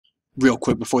Real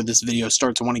quick before this video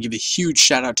starts, I want to give a huge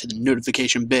shout out to the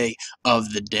notification bay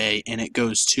of the day, and it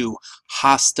goes to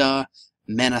Hasta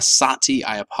Manasati.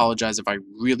 I apologize if I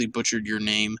really butchered your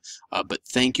name, but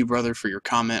thank you, brother, for your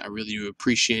comment. I really do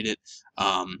appreciate it.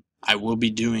 I will be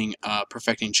doing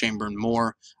Perfecting Chamber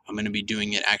more. I'm going to be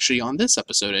doing it actually on this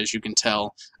episode, as you can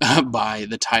tell by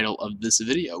the title of this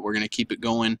video. We're going to keep it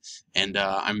going, and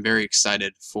I'm very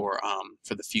excited for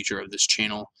the future of this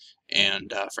channel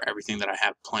and for everything that I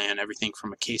have planned, everything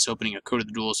from a case opening, a Code of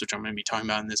the Duels, which I'm going to be talking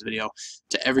about in this video,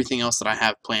 to everything else that I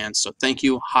have planned. So thank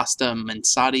you, Hasta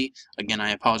Mensati. Again,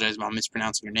 I apologize if I'm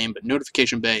mispronouncing your name, but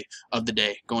notification bay of the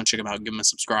day. Go and check them out, give them a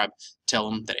subscribe,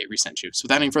 tell them that Avery sent you. So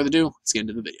without any further ado, let's get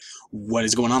into the video. What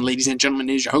is going on, ladies and gentlemen?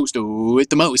 It is your host with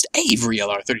the most, Avery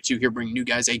LR32, here bringing you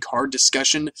guys a card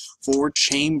discussion for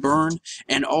Chainburn,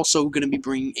 and also going to be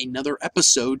bringing another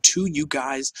episode to you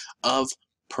guys of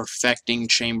Perfecting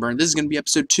Chamber. This is going to be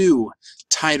episode 2,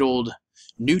 titled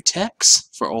 "New Techs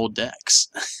for Old Decks."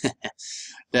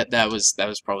 that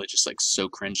was probably just like so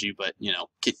cringy, but you know,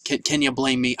 can you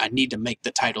blame me? I need to make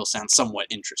the title sound somewhat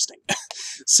interesting.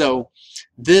 So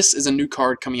this is a new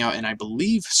card coming out in, I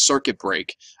believe, Circuit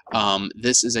Break.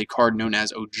 This is a card known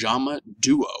as Ojama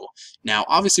Duo. Now,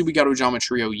 obviously, we got Ojama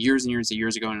Trio years and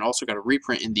years ago, and it also got a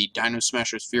reprint in the Dino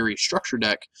Smashers Fury structure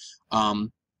deck.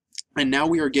 And now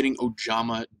we are getting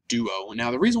Ojama Duo.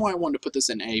 Now, the reason why I wanted to put this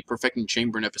in a Perfecting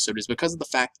Chainburn episode is because of the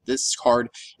fact that this card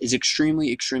is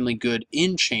extremely good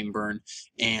in Chainburn,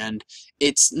 and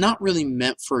it's not really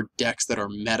meant for decks that are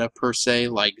meta per se,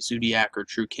 like Zodiac or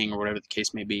True King or whatever the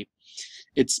case may be.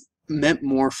 It's meant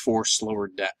more for slower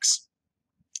decks.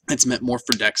 It's meant more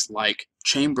for decks like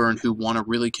Chainburn, who want to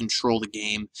really control the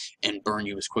game and burn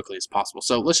you as quickly as possible.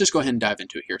 So let's just go ahead and dive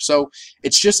into it here. So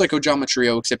it's just like Ojama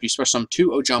Trio, except you special summon 2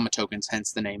 Ojama tokens,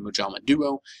 hence the name Ojama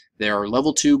Duo. They are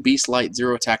level 2, Beast Light,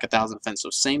 0 attack, 1000 defense,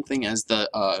 so same thing as the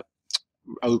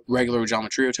regular Ojama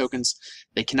Trio tokens.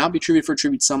 They cannot be tributed for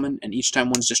tribute summon, and each time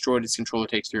one's destroyed, its controller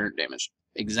takes 300 damage.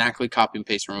 Exactly copy and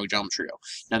paste from Ojama Trio.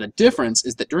 Now the difference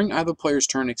is that during either player's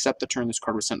turn, except the turn this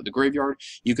card was sent to the graveyard,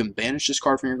 you can banish this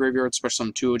card from your graveyard, special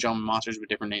summon 2 Ojama monsters with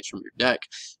different names from your deck.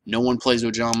 No one plays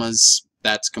Ojamas.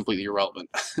 That's completely irrelevant.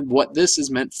 What this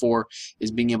is meant for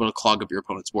is being able to clog up your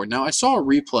opponent's board. Now I saw a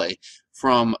replay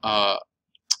from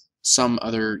some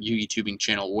other Yugi tubing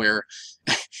channel where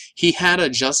he had a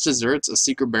Just Desserts, a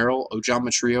Secret Barrel,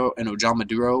 Ojama Trio, and Ojama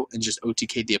Duo, and just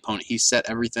OTK'd the opponent. He set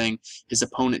everything. His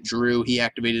opponent drew. He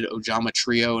activated Ojama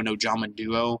Trio and Ojama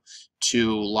Duo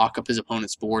to lock up his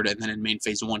opponent's board, and then in main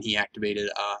phase 1 he activated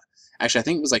actually, I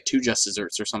think it was like 2 Just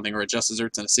Desserts or something, or a Just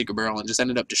Desserts and a Secret Barrel, and just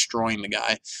ended up destroying the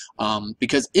guy.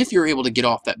 Because if you're able to get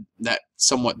off that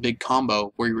somewhat big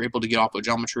combo, where you're able to get off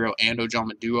Ojama Trio and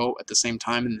Ojama Duo at the same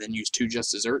time, and then use 2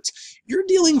 Just Desserts, you're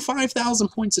dealing 5,000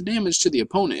 points of damage to the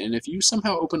opponent. And if you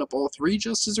somehow open up all 3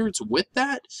 Just Desserts with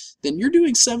that, then you're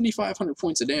doing 7,500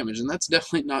 points of damage, and that's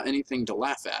definitely not anything to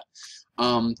laugh at.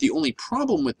 The only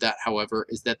problem with that, however,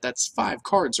 is that that's 5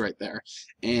 cards right there,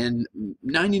 and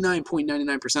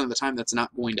 99.99% of the time that's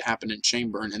not going to happen in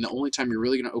Chainburn, and the only time you're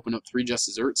really going to open up 3 Just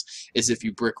Desserts is if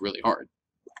you brick really hard.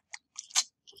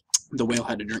 The whale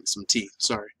had to drink some tea,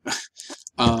 sorry.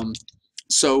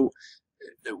 So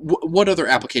what other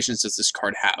applications does this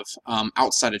card have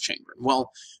outside of Chainburn?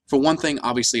 Well, for one thing,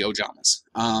 obviously Ojamas.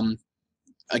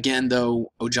 Again,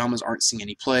 though, Ojamas aren't seeing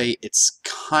any play. It's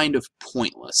kind of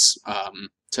pointless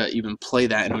to even play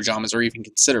that in Ojamas, or even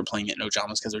consider playing it in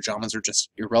Ojamas, because Ojamas are just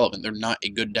irrelevant. They're not a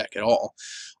good deck at all.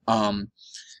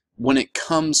 When it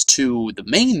comes to the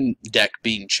main deck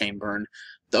being Chainburn,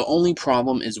 the only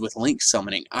problem is with link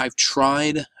summoning. I've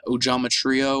tried Ojama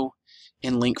Trio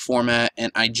in link format, and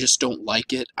I just don't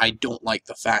like it. I don't like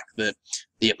the fact that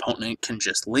the opponent can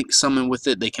just link summon with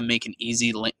it. They can make an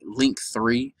easy link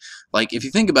 3. Like, if you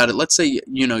think about it, let's say,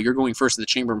 you know, you're going first to the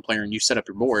Chainburn player and you set up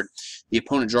your board. The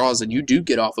opponent draws, and you do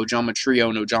get off Ojama Trio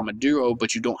and Ojama Duo,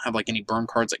 but you don't have like any burn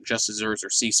cards like Just Desserts or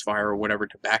Ceasefire or whatever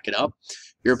to back it up.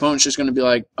 Your opponent's just going to be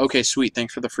like, okay, sweet,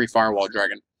 thanks for the free Firewall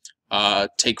Dragon.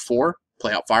 Take 4.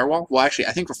 Play out Firewall. Well, actually,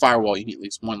 I think for Firewall you need at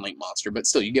least 1 Link monster, but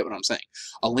still, you get what I'm saying.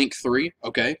 A Link 3,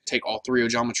 okay, take all 3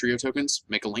 Ojama Trio tokens,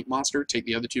 make a Link monster, take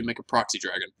the other 2, make a Proxy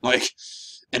Dragon. Like,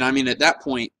 and I mean, at that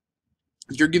point,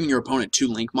 you're giving your opponent 2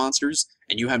 Link monsters,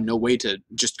 and you have no way to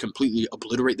just completely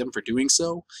obliterate them for doing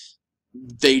so.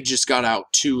 They just got out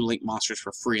 2 Link monsters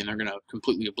for free, and they're going to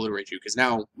completely obliterate you, because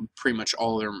now pretty much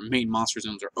all their main monster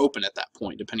zones are open at that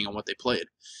point, depending on what they played.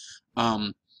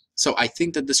 So I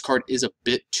think that this card is a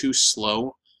bit too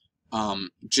slow,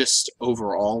 just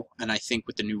overall, and I think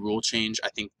with the new rule change, I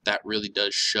think that really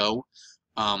does show.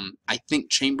 I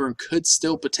think Chainburn could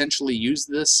still potentially use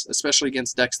this, especially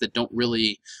against decks that don't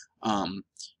really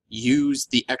use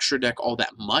the extra deck all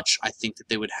that much, I think that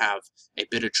they would have a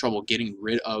bit of trouble getting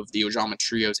rid of the Ojama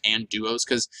trios and duos.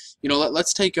 Because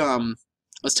let's take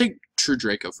True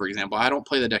Draco for example. I don't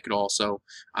play the deck at all, so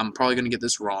I'm probably going to get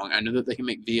this wrong. I know that they can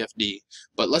make VFD,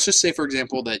 but let's just say for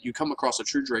example that you come across a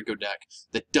True Draco deck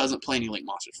that doesn't play any Link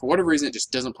monsters. For whatever reason, it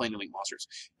just doesn't play any Link monsters.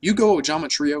 You go Ojama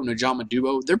trio and Ojama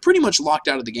duo, they're pretty much locked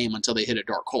out of the game until they hit a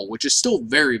dark hole, which is still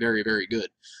very, very, very good.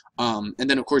 And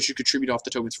then, of course, you could tribute off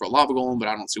the tokens for a Lava Golem, but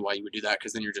I don't see why you would do that,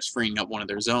 because then you're just freeing up one of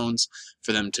their zones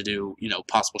for them to do,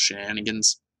 possible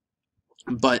shenanigans.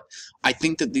 But I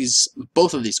think that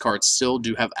both of these cards still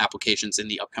do have applications in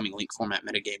the upcoming Link format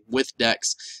metagame with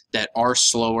decks that are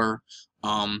slower,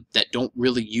 that don't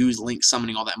really use Link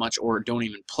summoning all that much, or don't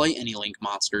even play any Link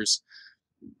monsters.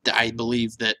 I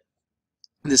believe that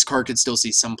this card could still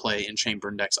see some play in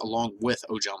Chainburn decks along with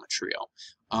Ojama Trio.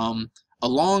 The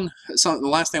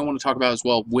last thing I want to talk about as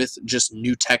well, with just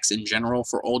new techs in general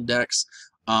for old decks,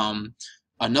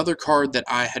 another card that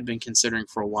I had been considering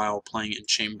for a while playing in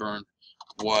Chainburn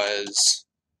was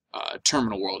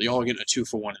Terminal World. Y'all are getting a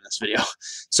 2-for-1 in this video.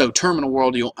 So Terminal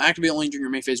World, you'll activate only during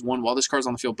your main phase 1. While this card's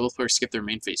on the field, both players skip their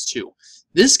main phase 2.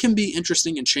 This can be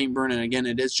interesting in Chainburn, and again,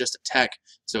 it is just a tech,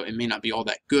 so it may not be all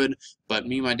that good, but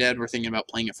me and my dad were thinking about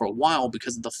playing it for a while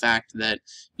because of the fact that,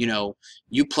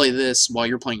 you play this while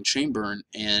you're playing Chainburn,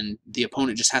 and the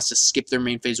opponent just has to skip their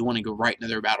main phase 1 and go right into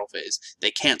their battle phase.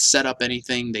 They can't set up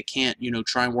anything, they can't,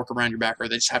 try and work around your back, or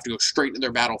they just have to go straight into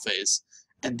their battle phase,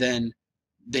 and then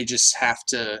they just have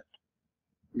to,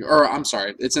 or I'm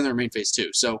sorry, it's in their main phase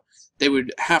 2. So they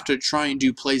would have to try and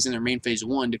do plays in their main phase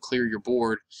 1 to clear your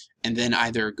board, and then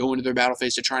either go into their battle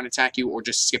phase to try and attack you, or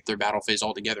just skip their battle phase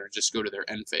altogether and just go to their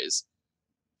end phase.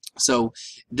 So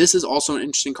this is also an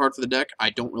interesting card for the deck. I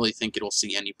don't really think it'll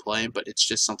see any play, but it's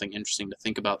just something interesting to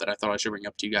think about that I thought I should bring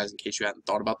up to you guys in case you hadn't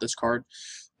thought about this card.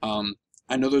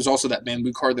 I know there's also that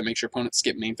Bamboo card that makes your opponent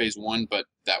skip main phase 1, but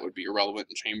that would be irrelevant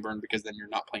in Chainburn because then you're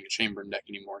not playing a Chainburn deck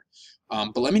anymore.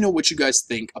 But let me know what you guys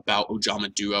think about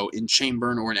Ojama Duo in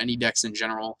Chainburn or in any decks in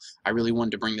general. I really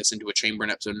wanted to bring this into a Chainburn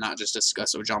episode, not just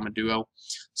discuss Ojama Duo.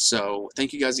 So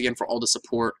thank you guys again for all the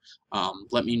support.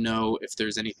 Let me know if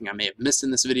there's anything I may have missed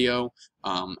in this video.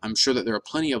 I'm sure that there are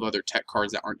plenty of other tech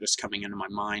cards that aren't just coming into my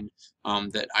mind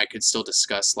that I could still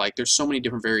discuss. Like, there's so many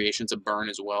different variations of Burn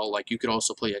as well. Like, you could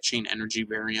also play a Chain Energy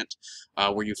variant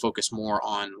where you focus more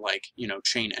on, like,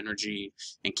 Chain Energy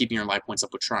and keeping your life points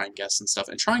up with Try and Guess and stuff.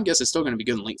 And Try and Guess is still going to be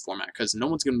good in Link format because no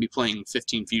one's going to be playing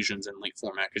 15 fusions in Link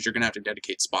format because you're going to have to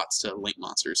dedicate spots to Link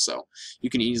monsters. So you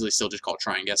can easily still just call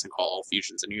Try and Guess and call all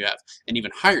fusions, and you have an even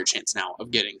higher chance now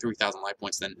of getting 3,000 life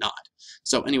points than not.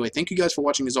 So anyway, thank you guys for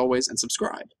watching as always, and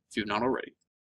subscribe if you've not already.